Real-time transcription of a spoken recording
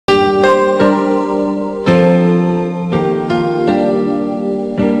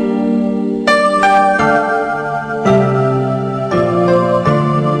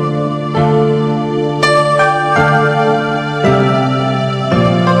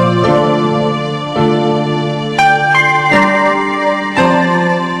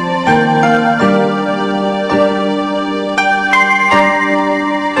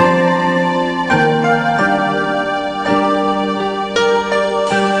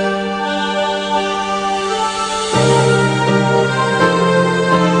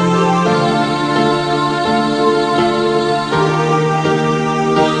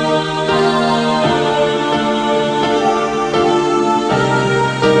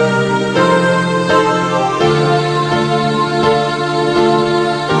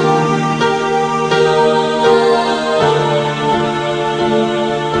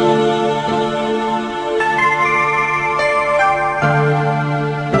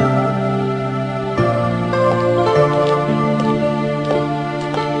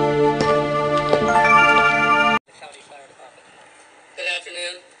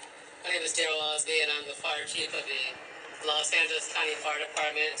Fire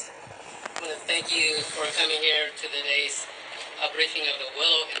Department. I want to thank you for coming here to today's briefing of the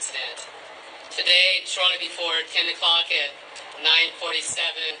Willow incident. Today, shortly before 10 o'clock at 9:47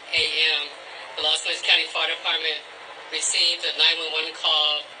 a.m., the Los Angeles County Fire Department received a 911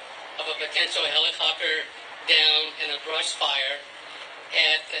 call of a potential helicopter down in a brush fire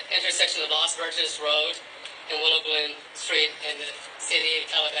at the intersection of Los Burgess Road and Willow Glen Street in the city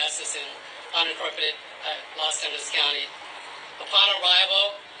of Calabasas in unincorporated Los Angeles County. Upon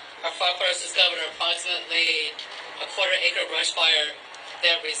arrival, our firefighters discovered approximately a quarter-acre brush fire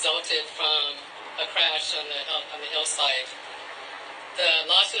that resulted from a crash on the hillside. The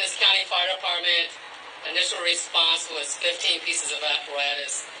Los Angeles County Fire Department initial response was 15 pieces of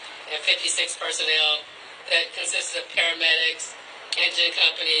apparatus and 56 personnel that consisted of paramedics, engine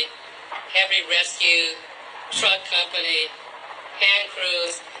company, heavy rescue, truck company, hand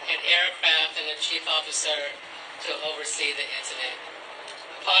crews, and aircraft, and the chief officer to oversee the incident.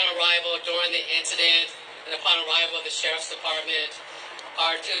 Upon arrival during the incident and upon arrival of the Sheriff's Department,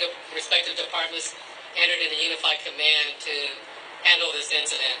 our two respective departments entered in a unified command to handle this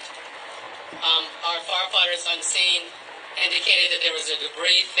incident. Our firefighters on scene indicated that there was a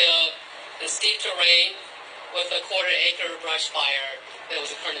debris field in steep terrain with a quarter-acre brush fire that was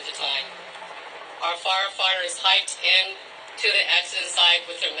occurring at the time. Our firefighters hiked in to the accident site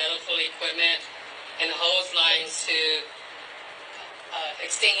with their medical equipment and hose lines to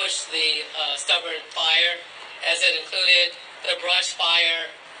extinguish the stubborn fire, as it included the brush fire,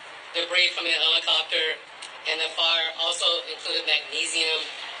 debris from the helicopter, and the fire also included magnesium,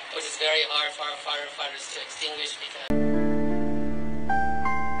 which is very hard for our firefighters to extinguish because